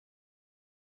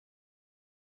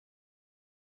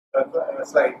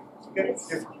slide. Okay,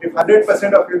 if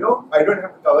 100% of you know, I don't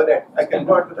have to cover that. I can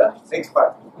go on to the next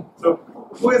part. So,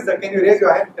 who is the? Can you raise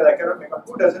your hand? Because I cannot make out.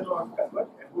 Who doesn't know how to convert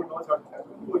and who knows how to convert?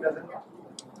 Who doesn't know?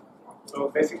 So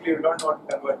basically, we don't know how to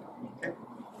convert. Okay.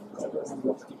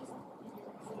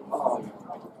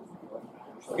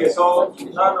 Okay. So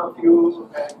none of you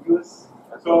have used.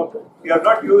 So you have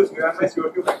not used UMS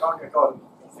YouTube account at all.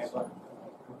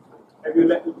 Have you?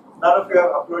 None of you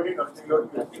have uploaded onto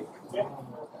YouTube. Okay.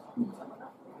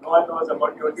 No one knows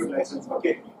about YouTube license.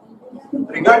 Okay.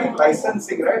 Regarding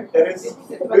licensing, right? There is.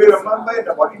 Do you remember in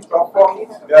the body top form we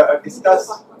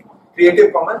discussed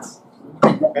Creative Commons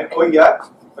and OER?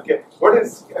 Okay. What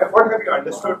have you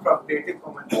understood from Creative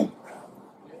Commons?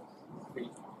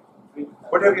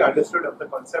 What have you understood of the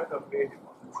concept of Creative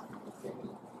Commons?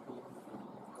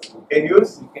 Can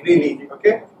use freely.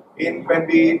 Okay. When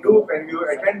you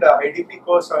attend the IDP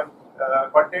course on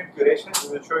content curation,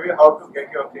 we will show you how to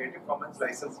get your Creative Commons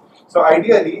license. So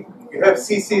ideally, you have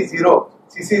CC0.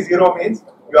 CC0 means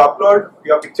you upload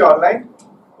your picture online,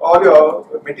 all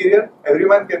your material,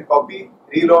 everyone can copy,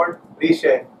 reload,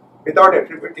 reshare without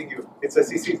attributing you. It's a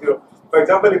CC0. For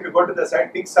example, if you go to the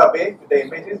site Pixabay with the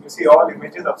images, you see all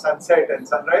images of sunset and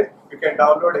sunrise, you can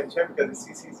download and share because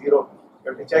it's CC0. You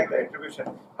have to check the attribution.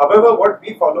 However, what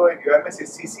we follow in UMS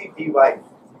is CC BY.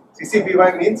 CC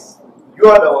BY means you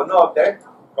are the owner of that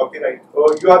copyright, or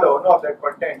you are the owner of that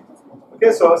content.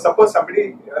 Okay, so suppose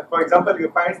somebody, for example, you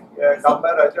find number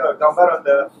on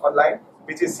the online,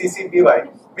 which is CC BY,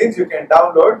 means you can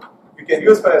download, you can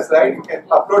use for a slide, you can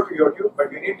upload to YouTube,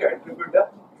 but you need to attribute the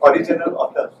original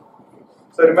author.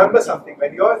 So remember something,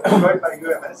 when you are employed by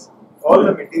UMS, all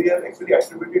the material actually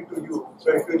attributed to you.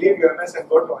 So if you leave UMS and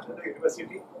go to another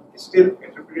university, it's still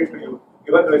attributed to you,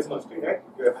 even though it's hosted at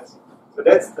UMS. So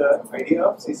that's the idea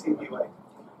of CC BY.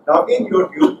 Now in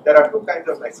YouTube, there are two kinds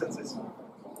of licenses.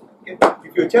 Okay.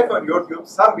 If you check on YouTube,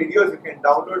 some videos you can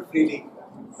download freely,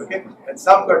 okay, and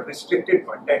some got restricted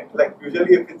content. Like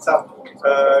usually, if it's some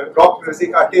rock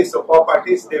music artist or pop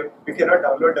artist, we cannot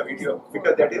download the video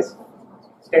because that is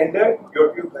standard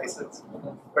YouTube license.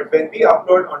 But when we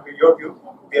upload onto YouTube,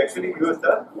 we actually use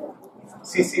the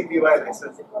CC BY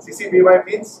license. CC BY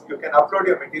means you can upload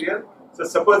your material. So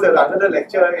suppose there's another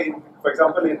lecturer in, for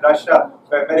example, in Russia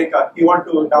or America, he want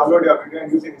to download your video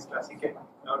and use it in his class, he can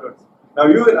download. Now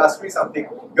you will ask me something,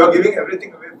 you are giving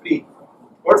everything away free.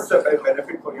 What's the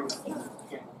benefit for you?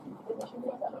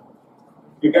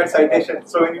 You get citation.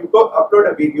 So when you go upload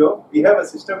a video, we have a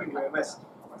system in UMS.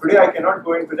 Today I cannot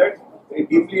go into that,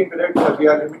 deeply into that because we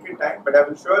are limited time, but I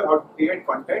will show you how to create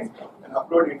content and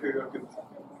upload into YouTube.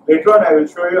 Later on I will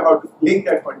show you how to link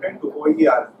that content to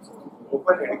OER,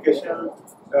 Open Educational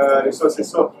Resources.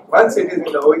 So once it is in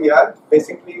the OER,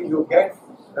 basically you get,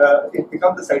 it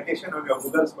becomes the citation on your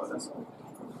Google Scholars.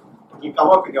 It will come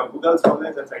up in your Google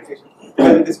Scholars as a citation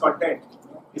because it is content.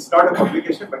 It's not a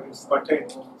publication, but it's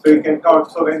content. So you can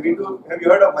count. So when we do, have you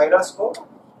heard of Myra score?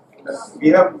 We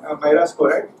have a Myra score,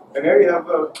 right? Whenever you have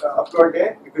a upload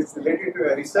there, if it's related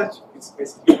to a research, it's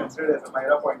basically considered as a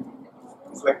Myra point.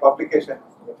 It's like publication.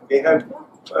 They have,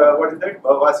 what is that?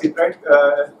 Vasit, right?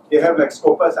 They have like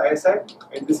Scopus, ISI,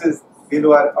 and this is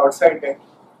below our outside that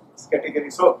category.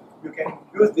 So you can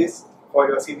use this for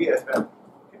your CV as well.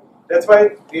 Okay. That's why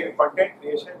content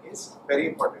creation is very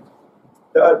important.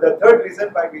 The third reason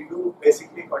why we do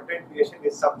basically content creation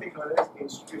is something known as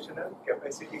institutional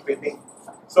capacity building.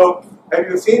 So have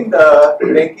you seen the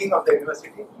ranking of the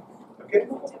university? Okay.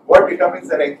 What determines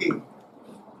the ranking?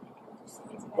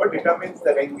 What determines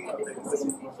the ranking of the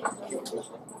university?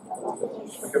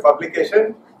 Okay,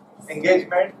 publication,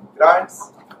 engagement,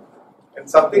 grants, and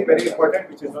something very important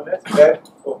which is known as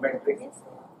webometry.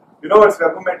 You know what's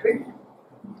webometry?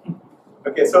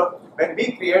 Okay, so when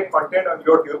we create content on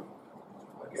YouTube,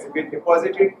 okay, we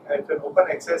deposit it at an open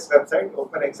access website,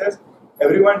 open access,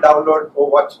 everyone download or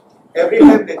watch. Every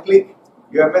time they click,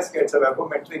 UMS gets a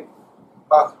webometry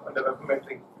mark on the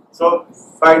webometry. So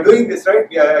by doing this, right,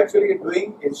 we are actually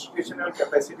doing institutional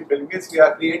capacity building. Means we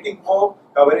are creating more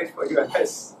coverage for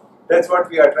UMS. That's what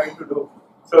we are trying to do.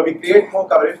 So we create more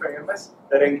coverage for UMS,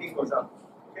 the ranking goes up.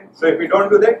 Okay? So if we don't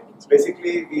do that, it's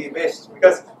basically we waste.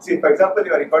 Because see, for example,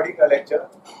 you are recording a lecture.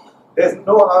 There's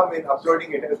no harm in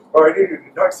uploading it, provided you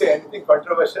did not say anything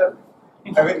controversial.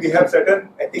 I mean, we have certain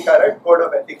ethica, right? Code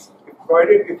of ethics.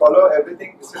 Provided we follow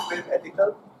everything disciplined,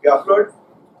 ethical, we upload,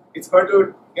 it's going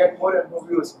to get more and more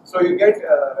views. So you get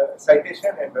citation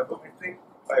and webometry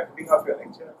by putting up your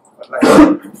lecture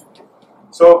online.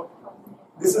 So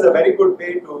this is a very good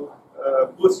way to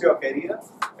boost your career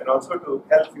and also to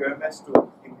help UMS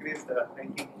to increase the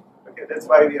ranking. Okay, that's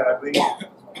why we are doing it.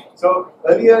 So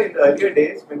earlier in the earlier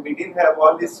days, when we didn't have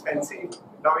all this fancy,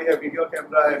 now we have video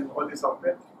camera and all this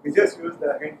software. We just use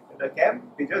the cam.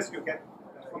 You can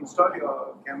install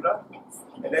your camera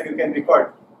and then you can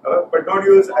record. But don't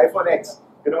use iPhone X.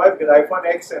 You know why? Because iPhone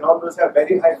X and all those have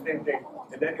very high frame rate,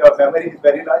 and then your memory is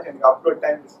very large and your upload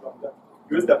time is longer.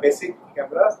 Use the basic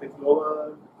cameras with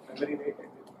lower memory rate.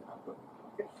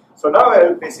 Okay. So now I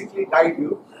will basically guide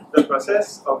you the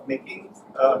process of making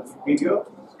a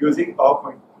video using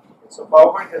PowerPoint. So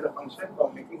PowerPoint has a function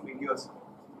for making videos.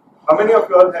 How many of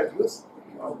you all have used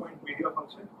PowerPoint video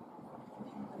function?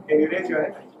 Can you raise your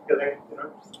hand?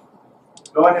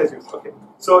 No one has used. Okay.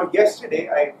 So yesterday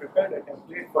I prepared a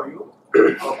template for you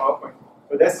for PowerPoint.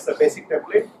 So that's the basic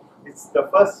template. It's the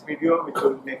first video which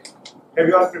we'll make. Have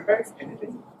you all prepared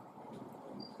anything?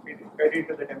 We prepared it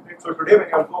to the template. So today when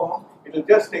you all go home, it will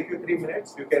just take you 3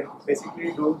 minutes. You can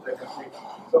basically do the template.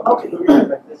 So how we do it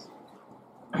like this?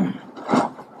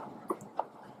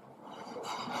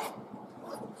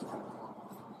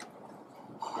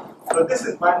 So this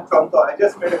is one Chomta. I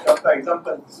just made a Chomta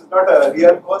example. This is not a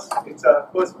real course. It's a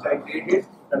course which I created.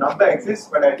 The number exists,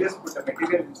 but I just put the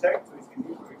material inside, so it's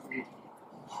easy for you to read.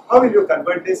 How will you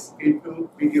convert this into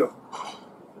video?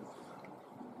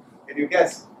 Can you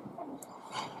guess?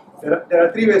 There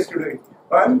are 3 ways to do it.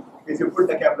 One is you put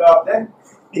the camera up there.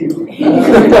 It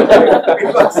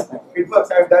works. It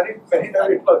works. I've done it many times.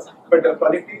 It works, but the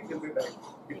quality will be bad.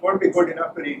 It won't be good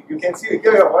enough to read. You can hear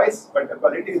your voice, but the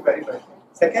quality is very bad.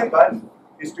 Second one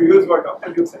is to use what Dr.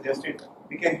 Luke suggested.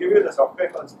 We can give you the software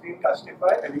called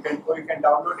Screencastify, and you can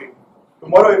download it.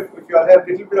 Tomorrow, if you all have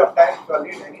a little bit of time, if you all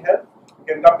need any help, you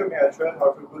can come to me. I'll show you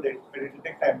how to do that, but it will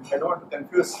take time. I don't want to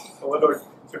confuse overload.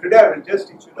 So today I will just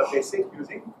teach you the basic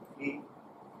using the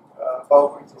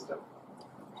PowerPoint system.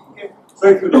 Okay. So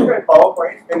if you look at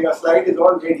PowerPoint, when your slide is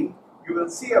all ready, you will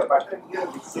see a button here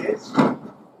which says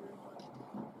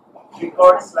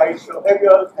Record Slideshow. Have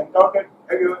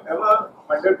you ever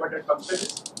wondered what that function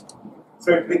is?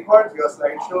 So it records your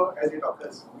slideshow as it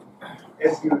occurs,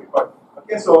 as you record.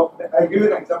 Okay, so I'll give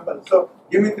you an example. So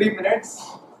give me 3 minutes.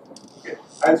 Okay,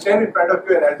 I'll stand in front of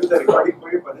you and I'll do the recording for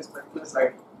you for this particular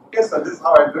slide. Okay, so this is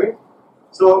how I'll do it.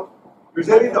 So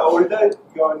usually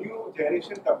your new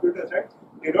generation computers, right?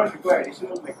 They don't require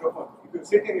additional microphone. If you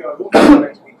sit in your room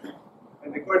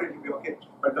and record, it will be okay.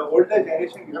 But the older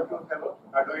generation, you have to have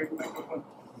a Android microphone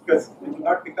because it will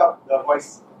not pick up the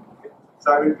voice. Okay.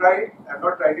 So I will try it. I have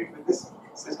not tried it with this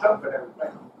system, but I will try.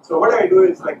 So what I do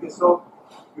is like this. So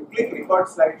you click Record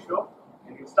Slideshow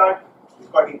and you start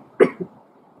recording.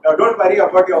 Now don't worry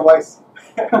about your voice.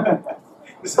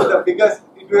 This is the biggest.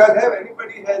 If you have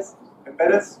anybody has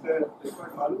embarrassed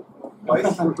record voice. I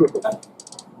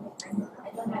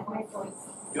don't have my voice.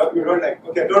 You don't like.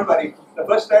 Okay, don't worry. The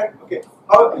first time, okay.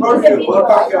 How do you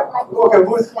overcome your? Okay,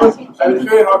 I will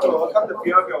show you how to overcome the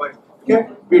fear of your voice. Okay,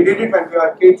 we did it when we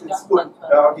were kids in school.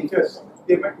 Our teachers,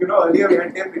 earlier we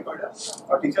had tape recorder.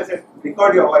 Our teacher said,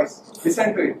 record your voice,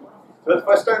 listen to it. So the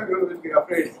first time you will be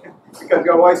afraid because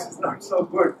your voice is not so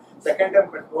good. Second time,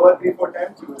 but over 3-4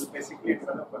 times, you will basically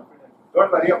develop confidence.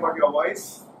 Don't worry about your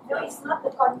voice. No, it's not the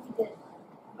confidence,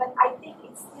 but I think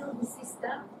it's still the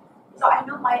system. So I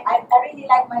know I really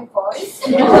like my voice.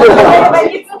 When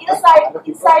it's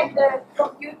inside the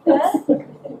computer,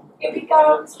 it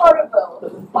becomes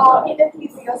horrible. Or in the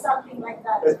TV or something like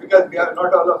that. It's because we are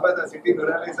not all of us are sitting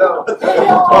around.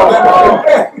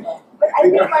 But I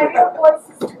think my real voice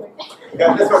is good.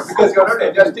 Yeah, that's what, because you're not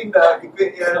adjusting the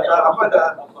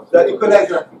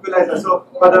equalizer. So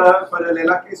for the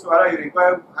Lelaki Swara, you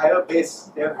require higher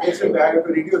bass. Their bass will be higher to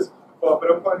reduce. For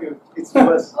Brahman, it's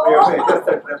reverse. You have to adjust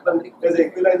that treble. There's an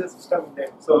equalizer system in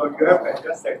there, so you have to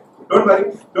adjust that. Don't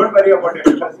worry about it.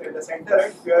 Because at the center,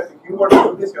 right? If you want to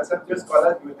do this yourself, just call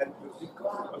us. We will help you.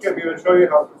 Okay, we will show you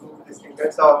how to do this thing.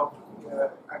 That's our,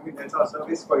 that's our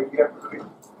service for India to do it.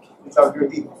 It's our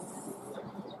duty.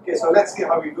 Okay, so let's see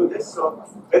how we do this. So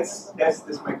let's test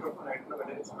this microphone. I don't know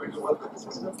whether it's going to work with the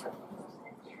system.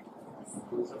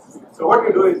 So what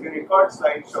you do is you record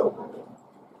slideshow.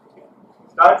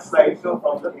 Start slideshow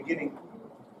from the beginning.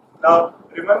 Now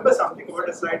remember something about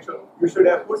a slideshow. You should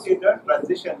have put in the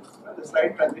transition, the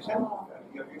slide transition.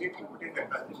 You need to put in the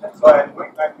transition. So I'm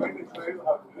going to show you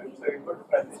how to do it. So you go to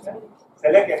transition,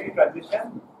 select any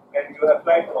transition, and you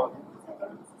apply it all.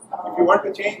 If you want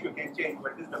to change, you can change.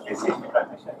 But this is the basic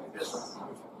transition. Okay,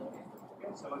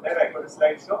 so then I go to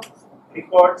slideshow,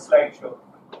 record slideshow.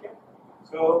 Okay.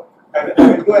 So I will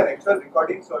do an actual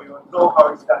recording so you know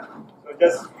how it's done. So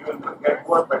just you will get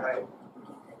bored, but I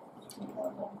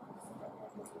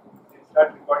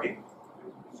start recording.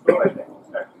 Slow and then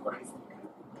start recording.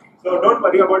 So don't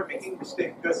worry about making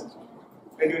mistakes because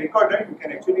when you record that, you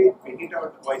can actually edit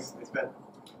out the voice as well.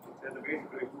 There's a way to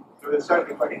do it. So we'll start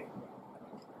recording.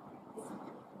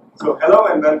 So hello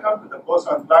and welcome to the course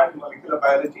on plant molecular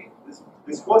biology.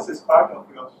 This course is part of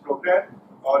your program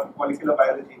on molecular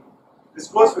biology. This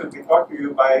course will be taught to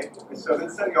you by Mr.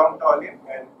 Wilson Yong Taolin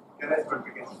and Kenneth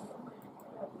Rodriguez.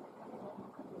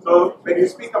 So when you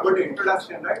speak about the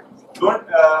introduction, right,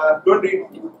 don't read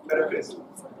paraphrase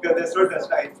because there's no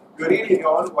time. You read in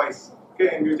your own voice,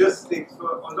 okay, and you just think.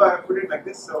 So although I have put it like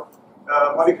this, so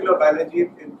molecular biology,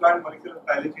 in plant molecular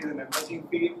biology is an emerging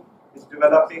field. It's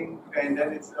developing, and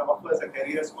then it offers a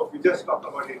career scope. We just talked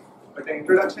about it, but the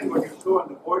introduction, what you show on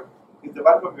the board, is the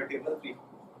one from your table 3.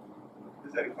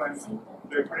 This is a requirement. So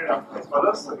you put it up as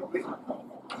follows. So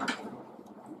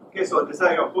okay, so these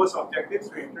are your course objectives.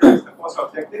 To introduce the course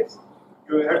objectives,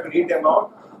 you have to read them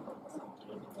out.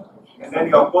 And then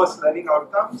your course learning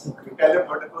outcomes, you tell them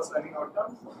what are course learning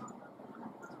outcomes.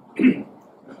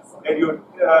 And you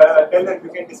tell them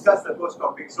you can discuss the course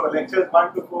topics. So lectures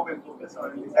 1 to 4 will focus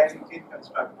on designing chain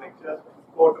construct. Lectures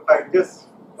 4 to 5 just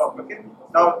talk. Okay.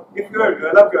 Now, if you have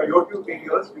developed your YouTube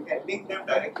videos, you can link them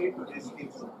directly to these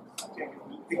things. Okay.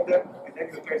 You link them, and then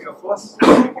you get your course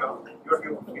in your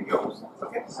YouTube videos.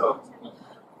 Okay. So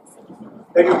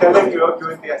then you tell them you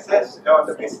will be assessed on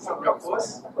the basis of your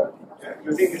course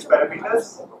using these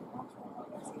parameters.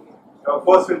 Your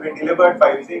course will be delivered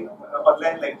by using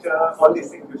online lecture, all these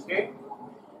things you state.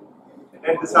 And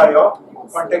then these are your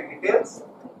contact details.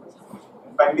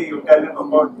 And finally, you tell them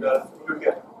about the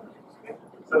tutorial. Okay.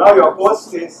 So now your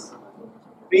course is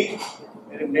free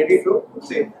and ready to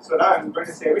save. So now I'm going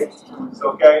to save it.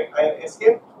 So okay, I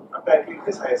escape. After I click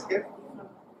this, I escape.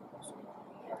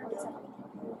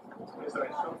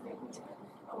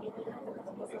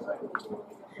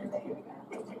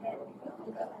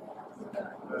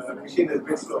 Machine is a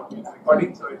bit slow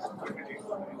recording, so it's going to take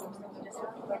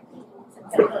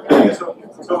okay,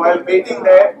 so while waiting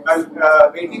there,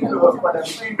 while waiting for the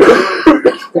machine to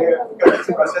because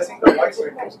it's processing the voice, so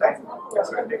it takes time. Yeah,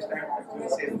 so it takes time to actually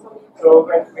save. So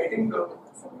when waiting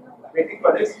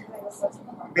for this,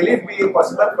 will it be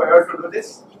possible for you to do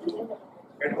this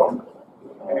at home?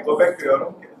 Can you go back to your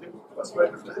room? Is it possible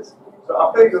to do this? So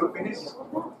after you finish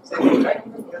saving, right?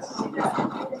 Yes.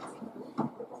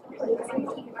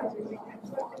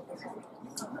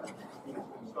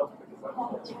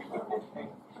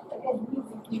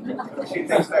 Machine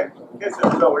takes time. Yes,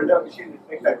 it's the older machine, it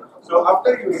takes time. So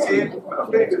after you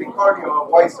record your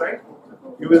voice, right?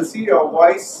 You will see your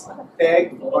voice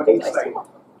tag on each slide.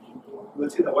 You will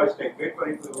see the voice tag. Wait for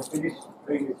it to finish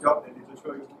doing its job, and it will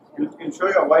show you. You'll show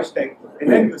your voice tag, and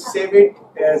then you save it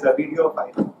as a video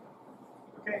file.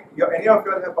 Okay. Any of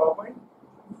you have PowerPoint?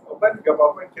 Open your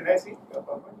PowerPoint. Can I see your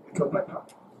PowerPoint? It's open now.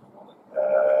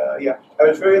 Yeah, I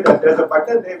will show you that there's a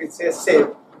button there which says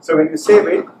save. So when you save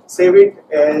it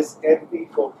as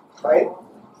MP4 file.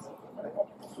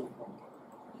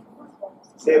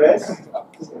 Save as.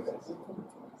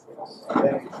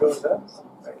 Then it shows the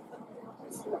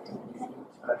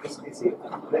this PC.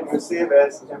 Then you save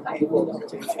as MP4.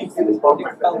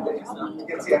 You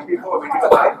can see MP4 video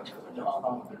file.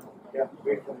 Yeah,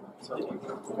 wait for it.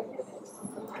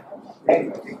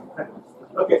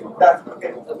 Okay, done.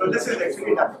 Okay, so this is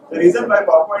actually done. The reason why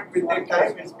PowerPoint will take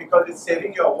time is because it's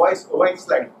saving your voice over each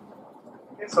slide.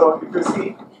 Okay, so if you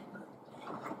see,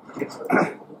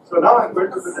 so now I'm going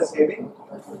to do the saving.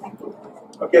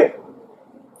 Okay,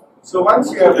 so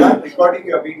once you have done recording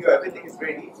your video, everything is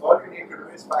ready. All you need to do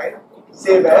is file,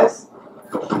 save as,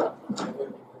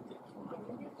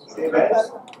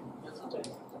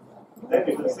 then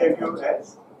it will save you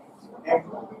as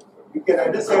you can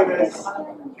either save as.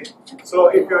 So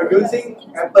if you are using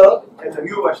Apple as the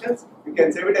new versions, you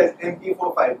can save it as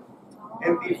MP4 file.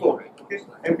 MP4. Okay?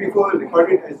 MP4 will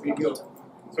record it as video.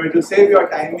 So it will save your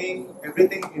timing,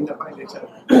 everything in the file itself.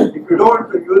 If you don't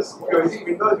want to use, if you are using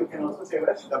Windows, you can also save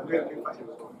as WMV file.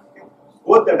 Okay?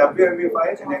 Both the WMV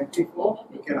files and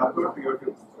MP4 you can upload to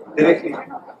YouTube directly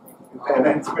with the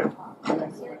enhancement.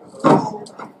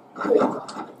 Okay.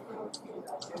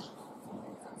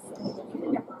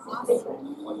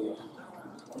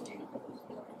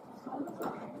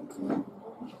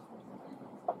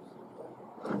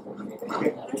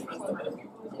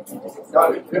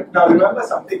 Now remember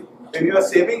something. When you are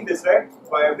saving this, right,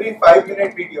 for every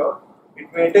 5-minute video,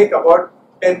 it may take about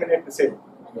 10 minutes to save.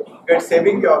 You are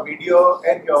saving your video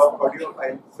and your audio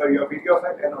file. So your video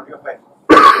file and audio file.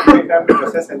 It take time to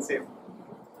process and save.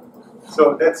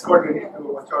 So that's what you need to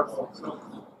watch out for. So,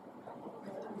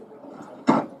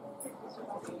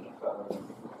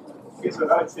 okay, so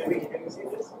now it's saving. Can you see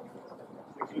this?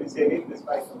 actually saving this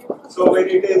file. So when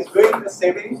it is doing the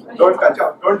saving, don't touch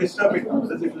out, don't disturb it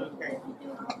because it will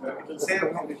save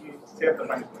and it will save the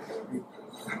file.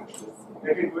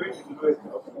 Let it do it, it will do its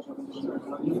job.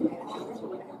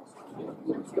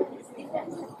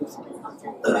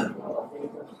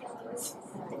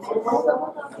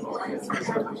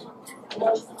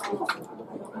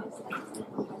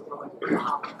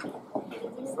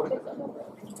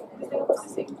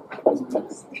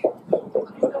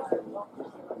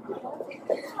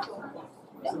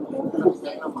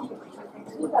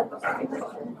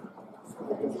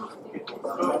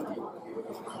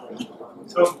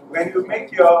 So when you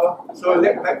make your,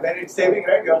 when it's saving,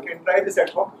 right, you can try this at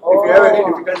home. If you have any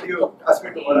difficulty, you ask me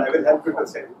tomorrow, I will help you to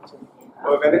save.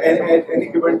 So when at any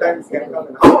given time, you can come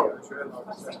and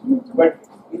ask me. But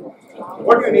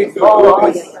what you need to do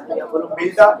is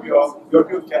build up your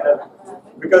YouTube channel.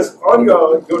 Because on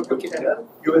your YouTube channel,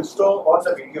 you will store all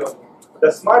the video.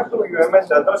 The Smart 2 UMS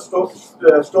does not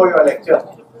store your lecture.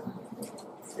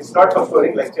 It's not for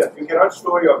storing lecture. You cannot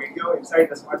store your video inside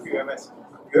the Smart 2 UMS.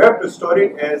 You have to store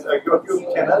it as a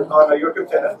YouTube channel on a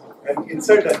YouTube channel and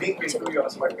insert the link into your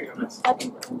Smart 2 UMS.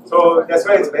 So that's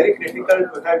why it's very critical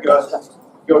to have your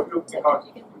YouTube account,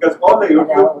 because all the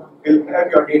YouTube will have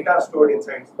your data stored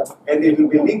inside and it will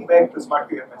be linked back to Smart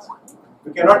 2 UMS.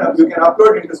 You can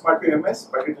upload into Smart 2 UMS,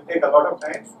 but it will take a lot of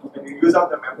time and you use up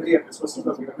the memory and resources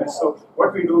of UMS. So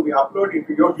what we do, we upload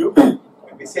into YouTube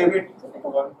and we save it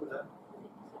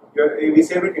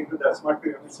into the Smart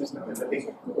 2 UMS system as a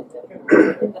link.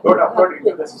 Don't upload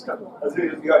into the system, as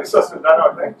your resources will run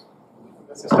out, right?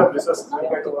 The system resources will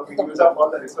get over. We use up all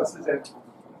the resources and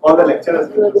all the lecturers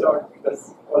will use out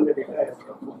because all the data has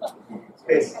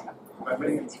space,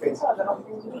 memory and space.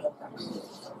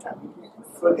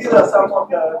 So these are some of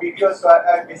the videos. So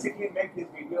I basically make these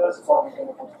videos for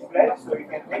friends, so you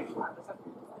can make.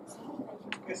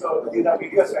 Okay, so these are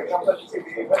videos. For example, this is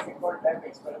the lab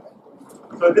experiment.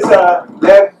 So this lab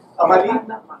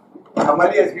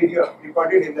Amali has video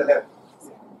recorded in the lab.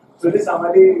 So this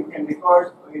Amali you can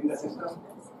record in the system.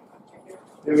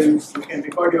 You can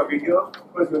record your video.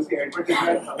 Of course, you'll see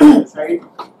advertisements on the side,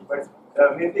 but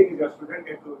the main thing is your student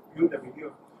get to view the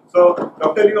video. So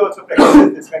Dr. Liu also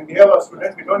practices this. When we have our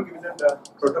students, we don't give them the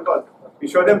protocol. We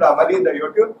show them the Amali in the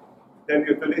YouTube, then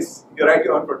you write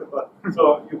your own protocol.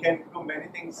 So you can do many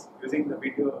things using the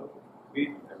video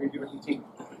teaching.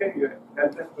 Okay, you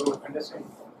help them to understand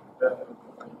the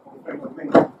different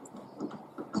domains.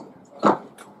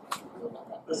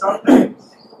 So sometimes,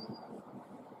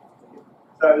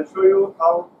 so I will show you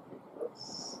how it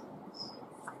works.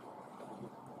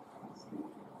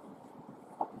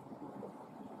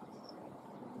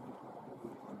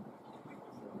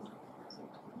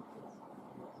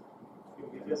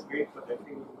 You just wait for that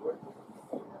thing to work.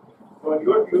 So on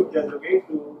YouTube, there's a way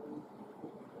to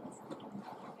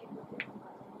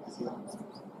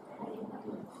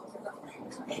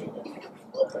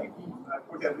I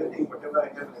put everything, whatever I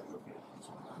have.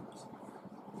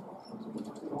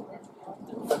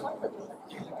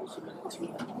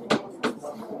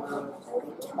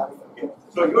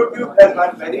 So YouTube has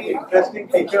one very interesting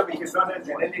feature which is known as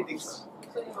analytics.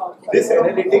 This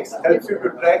analytics helps you to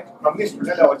track how many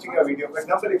students are watching your video. For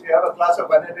example, if you have a class of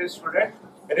 100 students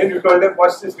and then you told them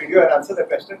watch this video and answer the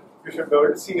question, you should be able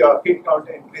to see your hit count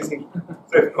increasing.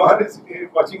 So if no one is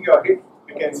watching your hit,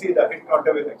 you can see the hit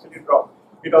counter will actually drop.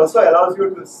 It also allows you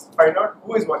to find out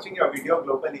who is watching your video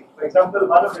globally. For example,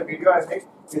 one of the video I make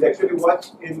is actually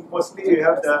watched in, mostly you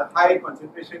have the high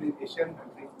concentration in Asian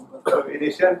country. So in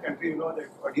Asian country, you know the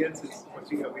audience is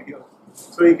watching your video.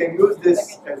 So you can use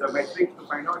this as a metric to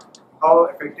find out how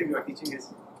effective your teaching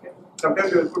is. Okay.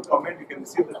 Sometimes you will put comment, you can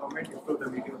receive the comment into the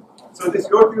video. So this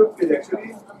YouTube is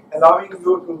actually allowing you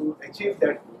to achieve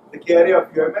that the key area of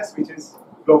UMS, which is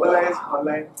globalized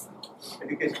online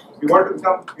education. You want to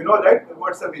become, you know, right?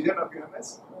 What's the vision of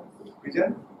UMS?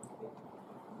 Vision?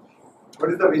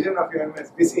 What is the vision of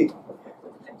UMS? BC.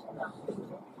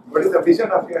 What is the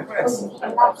vision of UMS?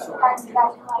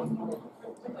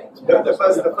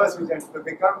 The first vision to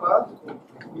become a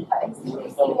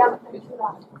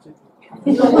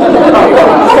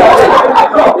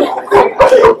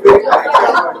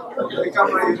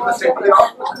university of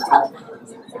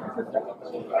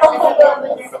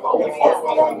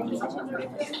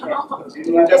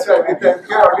that's why if the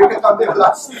MQA auditor comes, they will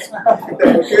ask. If the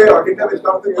MQA auditor will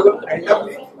come to you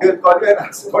randomly, he will call you and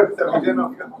ask what is the vision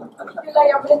of your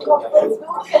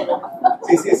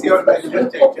CCC or just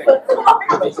check.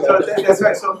 So that's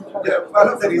why. So one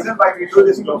of the reasons why we do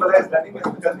this globalized learning is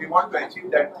because we want to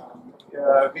achieve that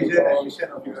vision and mission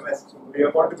of UMS. We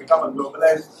want to become a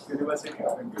globalized university.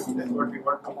 That's what we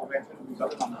want to eventually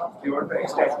become. We want to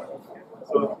extend.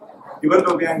 So even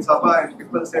though we are in Sabah and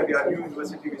people say we are a new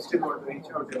university, we still want to reach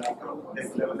out to that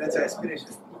level. That's an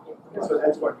aspiration. So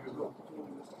that's what you do.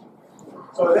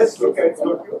 So let's look at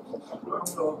YouTube.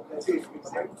 So let's see if it's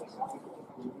saved.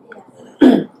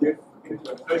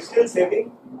 So it's still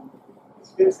saving. It's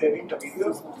still saving the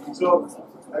video. So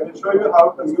I will show you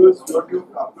how to use YouTube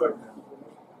upload.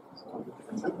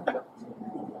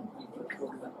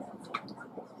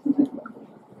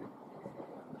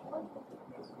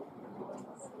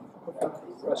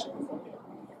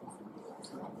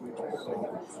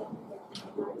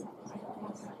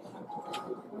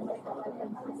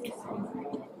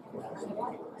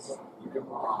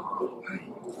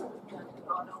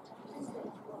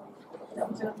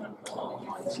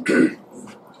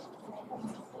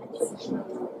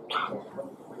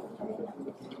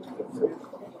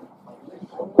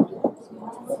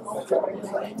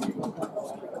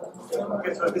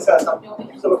 Okay, so these are some.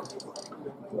 So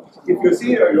if you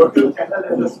see your YouTube channel,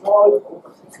 there's a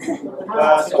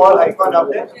small icon up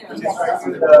there, which is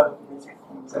showing you the.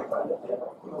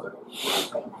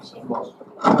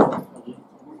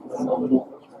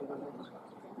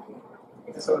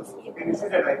 So can you see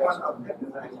that icon up there?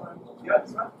 Yeah,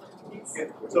 this one. Okay.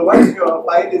 So once your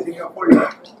file is in your folder,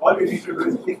 all you need to do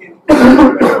is click in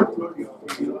and upload your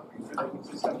video into the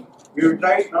system. We will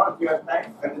try it now if we have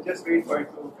time. I will just wait for it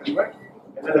to convert,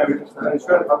 and then I will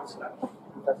show how it's done.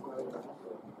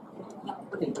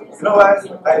 You know why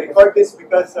I record this?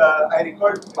 Because I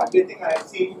record everything I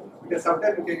see. Because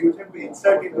sometimes you can use it to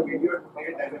insert in the video to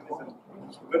create dynamism.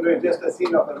 Even though it's just a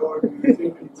scene of a road, you use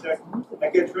it to insert. I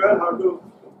can show you how to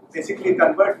basically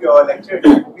convert your lecture to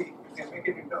a movie. You can make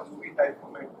it into a movie type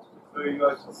format. So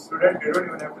your student, they don't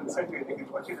even have to listen to it. They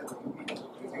can watch it as a movie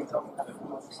using some other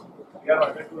tools. We have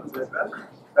other tools as well.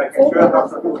 So I can show you how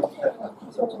to do it.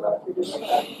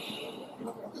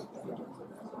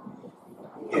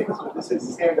 Okay, so this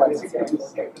is same, basically this is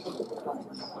same.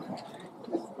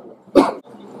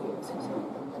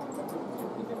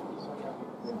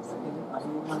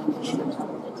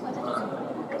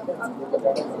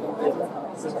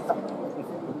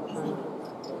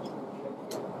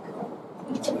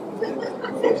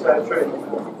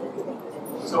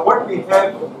 So what we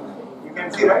have, you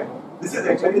can see, right? This is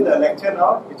actually the lecture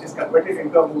now, which is converted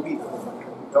into a movie.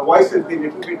 The voice will be a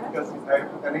little bit because I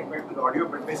have to connect back to the audio,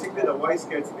 but basically the voice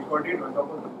gets recorded on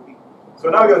top of the movie. So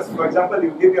now, for example,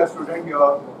 you give your student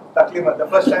your taklimat. The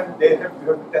first time you have to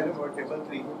tell them about table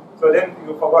 3. So then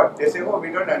you forgot. They say, oh,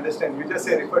 we don't understand. You just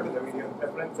say refer to the video,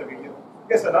 reference the video.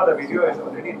 Okay, so now the video is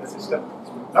already in the system.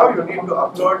 Now you need to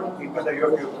upload into the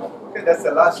YouTube. Okay, that's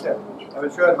the last step. I will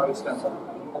show you how it's done.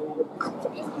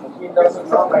 Okay, so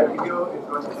now my video is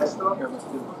on the desktop.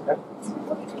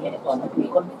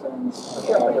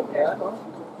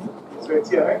 So it's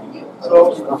here, right?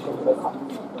 So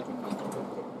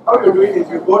how you do it is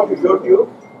you go to YouTube,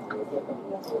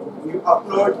 you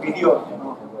upload video.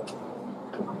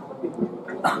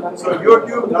 So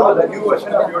YouTube, now the new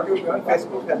version of YouTube on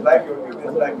Facebook and live YouTube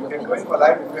is live. You can go in for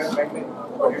live if you have bandwidth.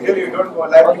 But usually you don't go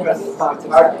live because it's hard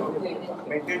to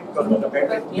maintain because of the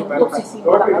bandwidth. So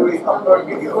what we do is upload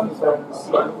video.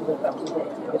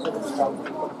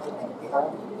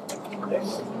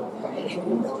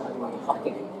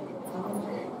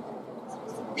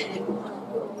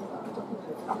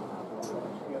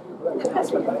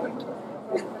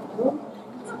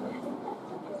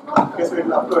 Okay, so it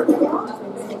will upload.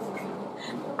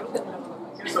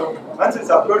 So once it's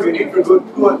uploaded, you need to do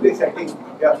 2 or 3 settings.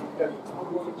 Yeah.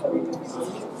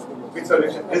 Which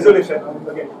solution? Resolution.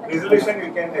 Okay. Resolution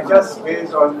you can adjust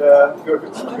based on the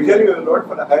YouTube. Usually you will load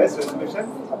for the highest resolution,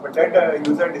 but that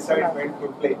user decides when to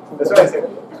play. That's why I said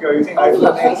if you are using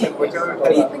iPhone X and whichever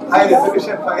high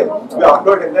resolution file, you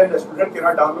upload and then the student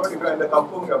cannot download. If you are in the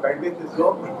kampung, your bandwidth is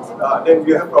low, then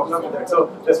you have a problem with that. So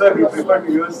that's why we prefer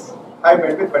to use high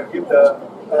bandwidth but give the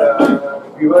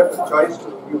viewer choice to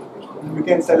view. You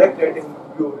can select that in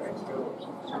view. Right?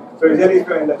 So usually if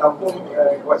you are in the kampung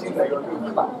watching the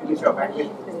YouTube, finish your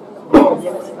bandwidth.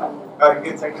 You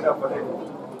can set it up for that.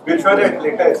 We'll show that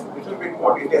later, a little bit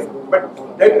more detail. But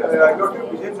that YouTube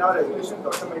vision now resolution is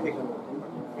automatic.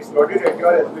 It's loaded at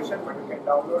your resolution, but you can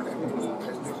download any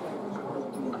resolution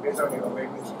based on your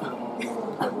bandwidth.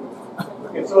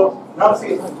 Okay, so now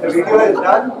see, the video is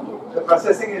done. The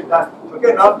processing is done.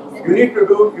 Okay, now you need to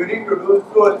do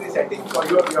 2 or 3 settings for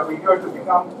your video to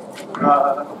become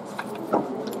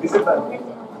visible.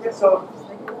 Okay, so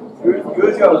You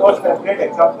use your post as great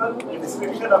example, the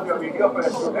description of your video for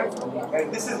a student,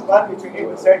 and this is one which you need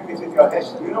to set, which is your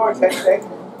hashtag. You know what's hashtag?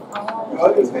 You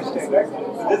all use hashtag, right?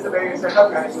 So this is the way you set up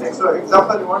your hashtag. So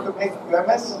example, you want to make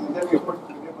UMS, then you put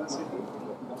university.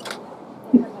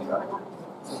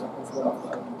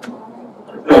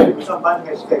 Then you some one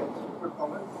hashtag, put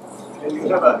comment. Then you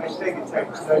have a hashtag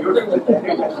inside. So you have to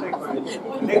generate hashtag for it.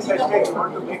 The next hashtag you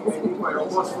want to make maybe for your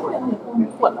postcode.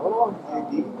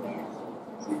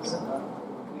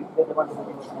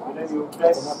 Then you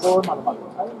press. So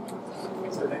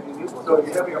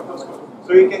you have your postcode.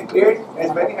 So you can create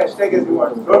as many hashtags as you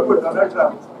want. Don't put Donald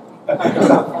Trump.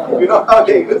 You know how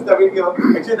they use the video.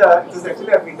 Actually, this is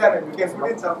actually a beta, and you can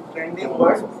put in some trending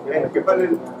words, and people will. If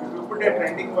you put a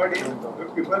trending word in,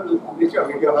 people will reach your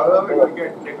video. However, you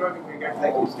get later on, you get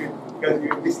like listed because you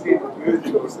use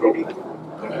misleading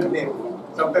name.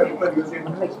 Sometimes people use it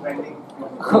as trending.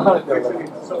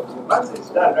 So once it's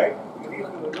done, right? You need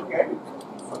to look at it.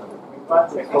 1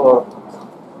 second.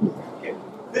 Okay.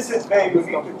 This is where you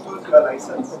need to choose your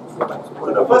license. So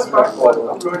the first part was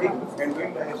uploading and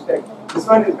doing the hashtag. This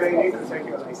one is where you need to set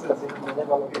your license.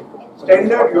 Okay.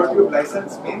 Standard YouTube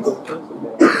license means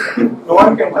no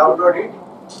one can download it,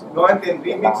 no one can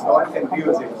remix, no one can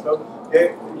reuse it. So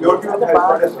YouTube has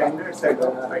got a standard set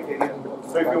of criteria.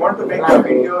 So if you want to make a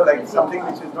video like something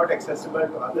which is not accessible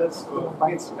to others, so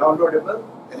it's downloadable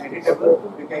and editable,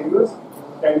 you can use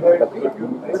standard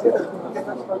YouTube license.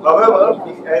 However,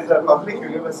 we, as a public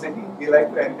university, we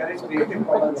like to encourage Creative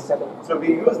Commons. So we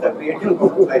use the Creative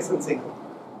Commons licensing.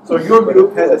 So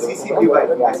YouTube has a CC BY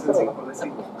licensing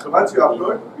policy. So once you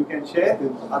upload, you can share,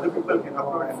 other people can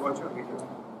upload and watch your video.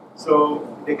 So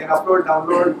they can upload,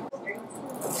 download,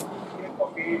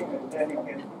 copy, and then you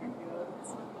can put it here.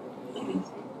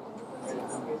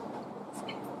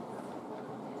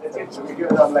 That's it, so video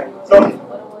is online. So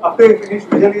after you finish,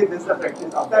 usually this is the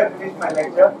practice. After I finish my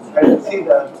lecture, I will see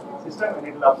the system and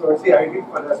it will upload. See, I did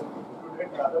for the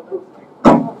student the other two.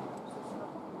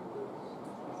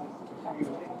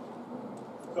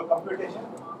 So computation,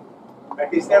 I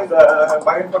teach them the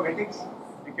bioinformatics.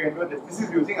 You can do this. This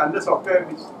is using other software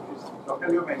which Dr.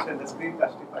 Liu mentioned, the screen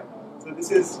Castify. So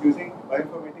this is using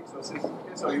bioinformatics sources.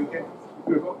 Okay, so you can,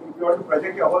 if you want to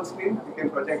project your whole screen, you can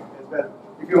project as well.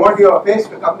 If you want your face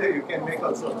to come there, you can make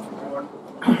also if you want to.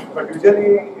 But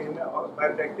usually in my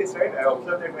practice, right, I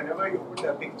observe that whenever you put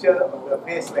a picture of the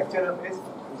face, lecturer face,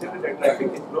 usually the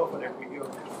traffic is low for that video.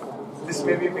 This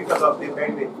may be because of the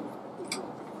bandwidth.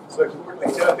 So if you put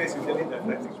lecturer face, usually the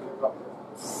traffic will drop.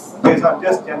 Based on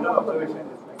just general observation,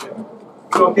 it's like that.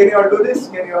 So can you all do this?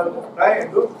 Can you all try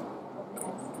and do?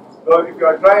 So if you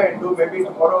all try and do, maybe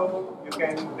tomorrow you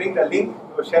can bring the link,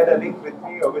 or share the link with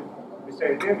me or with Mr.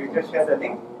 Adrian. You just share the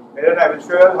link, and then I will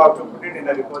show you how to put it in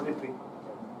a repository.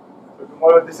 So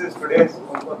tomorrow, this is today's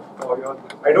homework.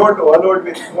 I don't want to overload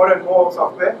with more and more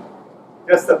software,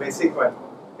 just the basic one.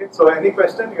 Okay. So any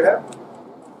question you have?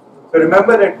 So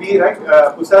remember that we, right,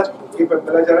 Pusat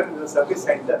e-Pembelajaran is a service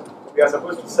center. We are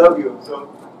supposed to serve you. So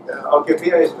our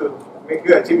KPI is to make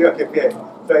you achieve your KPI.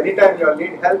 So anytime you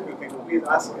need help, you can please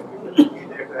ask and we will be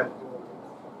there to help you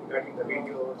regarding the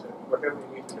videos and whatever you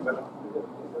need to develop.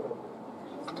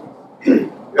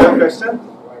 You have a question?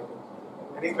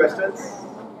 Any questions?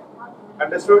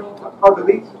 Understood? How do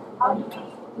we?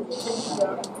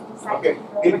 Okay.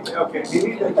 Delete the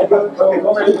video.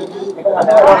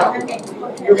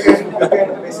 You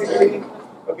can basically.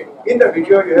 Okay. In the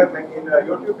video, you have in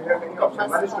YouTube, you have many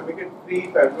options. One is to make it free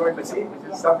for everyone to see,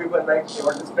 which is some people like they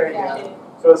want to spread.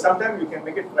 So sometimes you can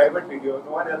make it private video.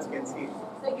 No one else can see.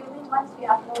 So you mean once we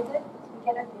upload it, we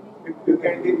cannot delete it? You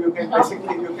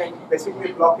can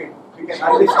basically block it. You can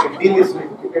unlist it, delist it.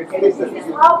 You can delist the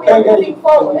video. How we are moving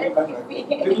forward? So you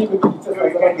can delist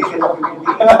the video.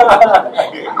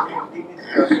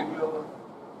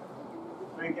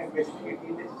 So you can basically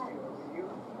delist your video.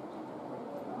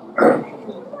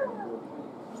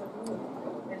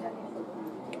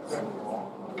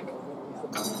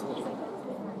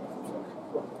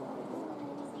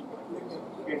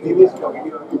 You can delist your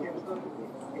video.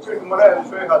 Actually, tomorrow I will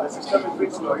show you how the system is very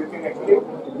slow. You can actually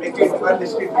make it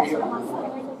unlisted video.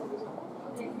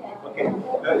 Okay,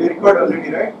 you record already,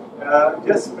 right?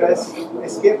 Just press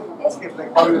escape,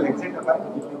 like how you will exit the file.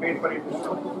 Wait for it to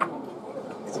show.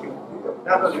 Escape.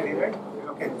 Done already, right?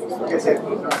 Okay, save.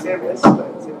 Save as.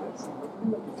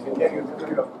 And then you do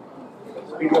your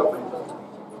video file.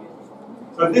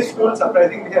 So this tool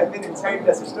surprisingly has been inside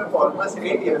the system for almost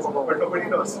 8 years, but nobody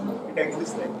knows it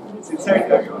exists. It's inside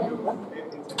the YouTube.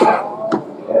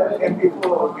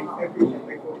 MP4 video.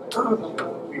 So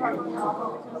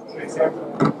it's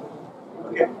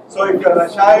Okay, so if you are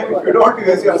shy, if you don't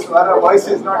use your swara, voice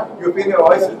is not, you feel your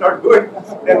voice is not good,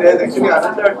 then there is actually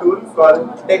another tool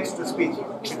called text to speech.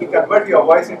 You can convert your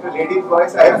voice into lady's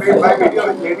voice. I have made my video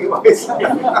with lady voice, so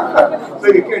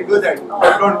you can do that.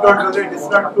 Don't do that. It's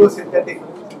not too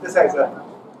synthesizer.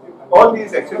 All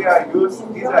these actually are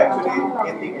used. These are actually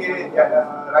APK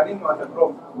running on the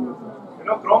Chrome. You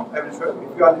know Chrome? I will show you.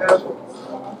 If you all have,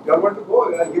 you all want to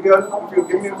go, I'll give you all, if you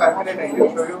give me 5 minutes, I will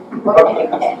show you.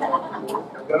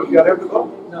 You all have to go?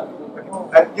 No.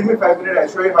 Okay. Give me 5 minutes, I'll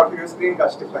show you how to use Screen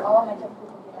Castify.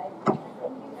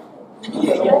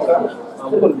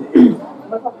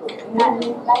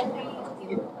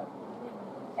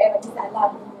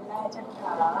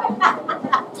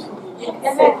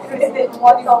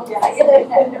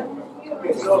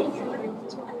 Okay, so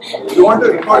you want to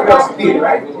record your screen,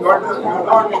 right? You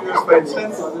don't use, for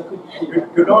instance,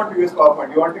 you don't use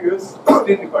PowerPoint. You want to use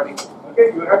screen recording.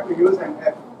 Okay, you have to use an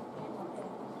app.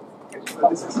 Okay, so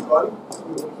this is called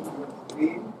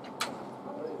Screen.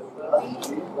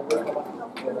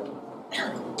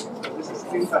 So this is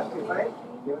Screen Castify.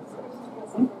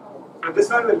 So this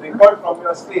one will record from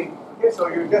your screen. Okay, so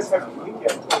you just have to click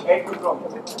here. Add to Chrome.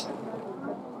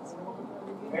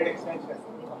 Add extension.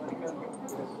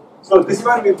 So this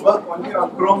one will work only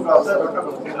on Chrome browser, not on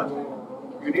Mozilla.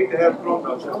 You need to have Chrome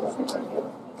browser.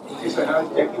 Okay, so now I'm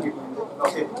checking it.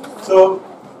 Okay. So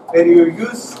when you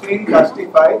use Screen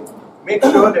Castify, make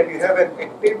sure that you have an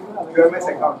active UMS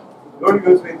account. Don't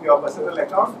use with your personal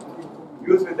account.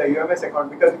 Use with the UMS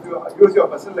account, because if you use your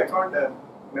personal account, the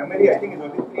memory I think is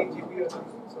only 3 GB or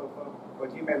something. So for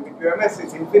Gmail, with UMS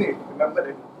it's infinite. Remember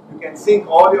that you can sync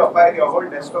all your file, your whole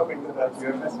desktop into the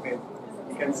UMS mail.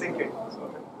 You can sync it. So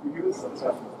you use some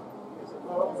stuff.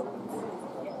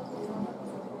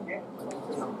 Okay.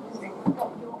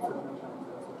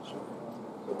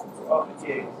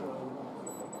 Okay.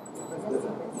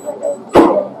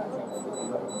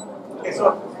 Okay, so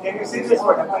can you see this?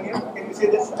 What happened here? Can you see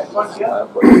this icon here?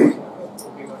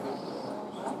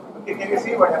 Okay, can you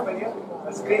see what happened here?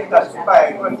 The Screen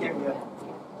Castify icon came here.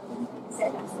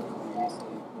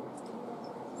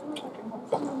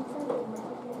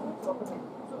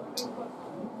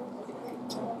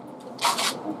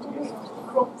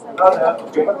 Now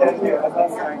the paper that is here, okay,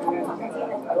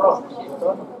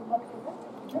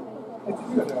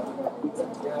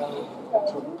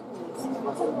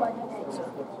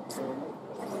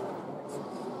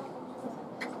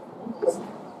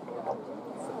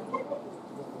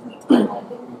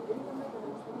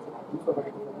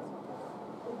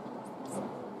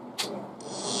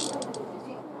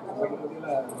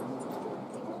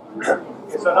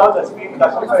 so now the Screen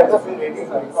Castify is ready to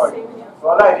record. So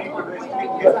all I need to do is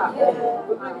click here.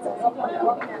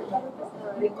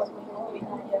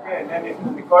 Okay, and then it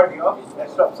will record your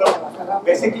desktop. So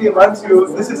basically, once you,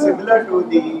 this is similar to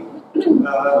the which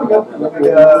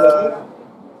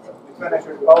one I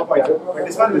should PowerPoint, but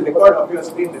this one will record off your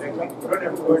screen directly. You don't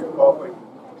have to go into PowerPoint.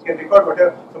 You can record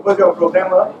whatever. Suppose you're a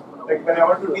programmer. Like when I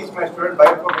want to teach my student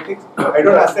bioinformatics, I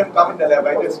don't ask them come in the lab.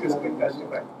 I just use Screen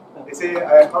Castify. They say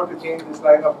I have how to change this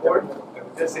line of code.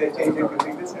 Just say change it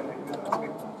using this, and then use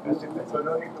Screen Castify. So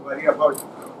no need to worry about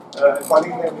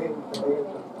calling them in.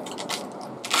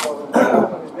 So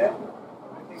everything is there.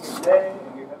 Everything is there.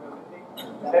 You have everything.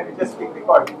 And then you just click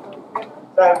record.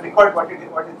 So I have record what is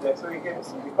there. So you can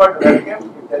record the webcam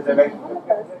if there's a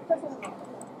webcam.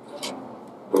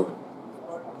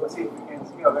 So see, you can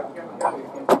see your webcam here. You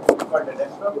can record the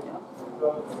desktop. So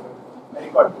I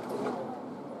record.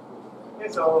 Okay,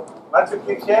 so once you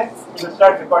click share, you will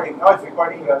start recording. Now it's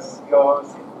recording your scene. So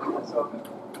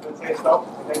you will say stop,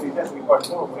 and then you just record.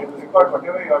 So it will record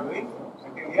whatever you are doing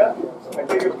until here,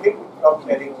 until you click stop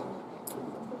sharing.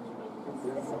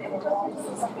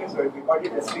 Okay, so it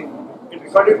recorded the screen. It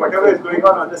recorded whatever is going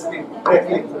on the screen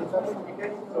directly.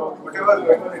 Okay, so whatever is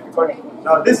going on, it recorded.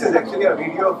 Now this is actually a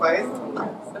video file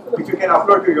which you can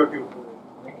upload to YouTube.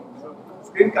 So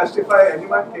Screen Castify,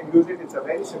 anyone can use it. It's a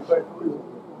very simple tool.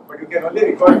 But you can only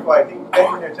record for I think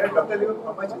 10 minutes. Right? Dr. Liu,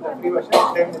 how much is the free version?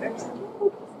 10 minutes?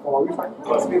 For which one?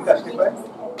 For Screen Castify?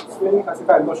 Screen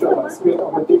Castify, I'm not sure, but Screen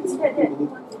Automatic is 15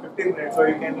 minutes. 15 minutes, so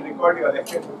you can record your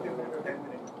lecture in 15 minutes or 10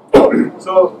 minutes.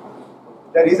 So,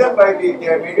 the reason why they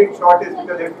have made it short is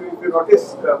because if you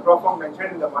notice, Prof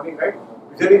mentioned in the morning, right?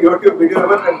 Usually YouTube video,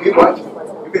 when we watch,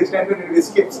 if it's 10 minutes, we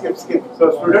skip.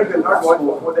 So, students will not watch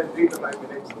for more than 3 to 5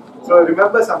 minutes. So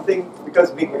remember something,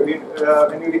 because when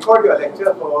you record your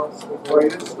lecture for a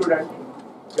student,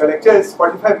 your lecture is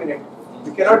 45 minutes.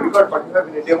 You cannot record 45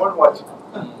 minutes, they won't watch.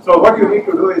 So what you need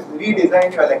to do is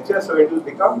redesign your lecture so it will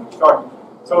become short.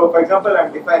 So for example,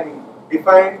 I'm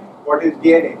define what is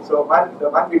DNA. So the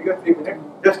one video 3 minutes,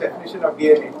 just definition of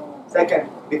DNA. Second,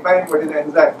 define what is an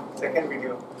enzyme. Second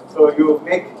video. So you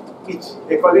make each,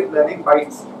 they call it learning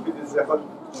bites. This is a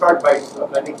short bites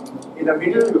of learning. In the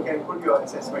middle, you can put your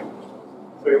assessment.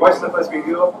 So you watch the first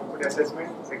video, put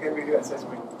assessment, second video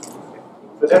assessment.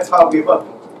 So that's how we work.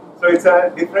 So it's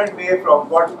a different way from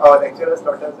what our lecturers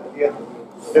taught us earlier.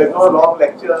 There's no long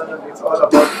lecture, it's all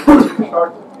about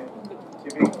short,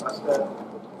 achieving faster.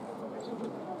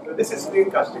 So this is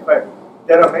Screencastify.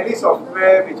 There are many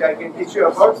software which I can teach you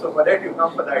about, so for that you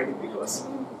come for the IDP course.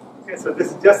 Okay, so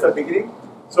this is just the beginning.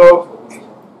 So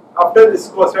after this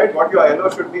course, right, what your ILO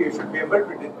should be, you should be able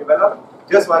to develop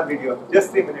just one video,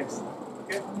 just 3 minutes.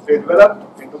 Okay, so you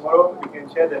develop, and tomorrow you can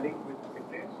share the link with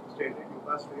Fitness, straight in, you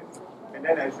pass straight, and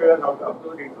then I'll show you how to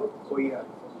upload into OER.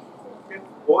 Okay,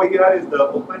 OER is the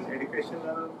Open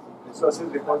Educational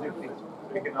Resources Repository.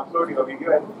 So you can upload your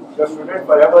video and your student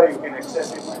forever you can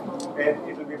access it, and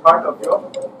it will be part of your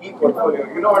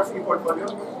e-portfolio. You know what's e-portfolio?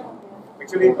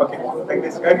 Actually, okay, like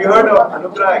this. Have you heard of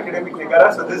Anugrah Academic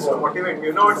Nagara? So this is to motivate.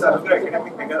 You know what's Anugrah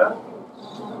Academic Nagara?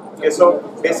 Okay, so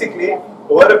basically,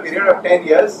 over a period of 10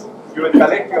 years, you will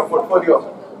collect your portfolio.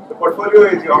 The portfolio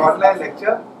is your online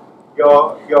lecture,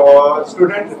 your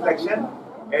student reflection,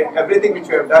 and everything which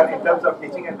you have done in terms of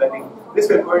teaching and learning. This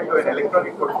will go into an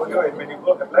electronic portfolio, and when you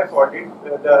go apply for it,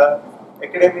 the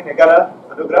Academic Nagara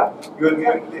Anugrah, you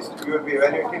will be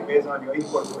evaluated based on your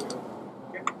e-portfolio.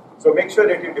 Okay? So make sure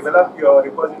that you develop your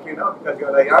repository now because you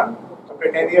are young.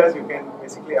 After 10 years, you can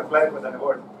basically apply for the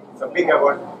award. It's a big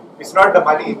award. It's not the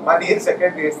money. Money is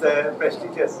secondary. It's the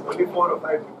prestigious. Only 4 or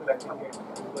 5 people actually get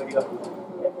per year.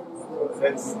 So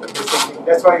that's the basic thing.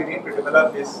 That's why you need to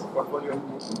develop this portfolio.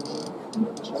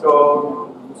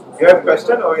 So, you have a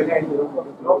question or will end?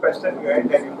 No question, you end,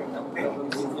 then you can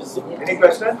continue. Any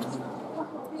question?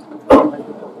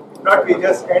 If not, we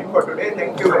just end for today.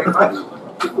 Thank you very much.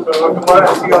 So, tomorrow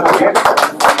I'll see you all again.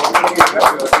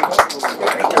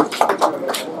 Thank you.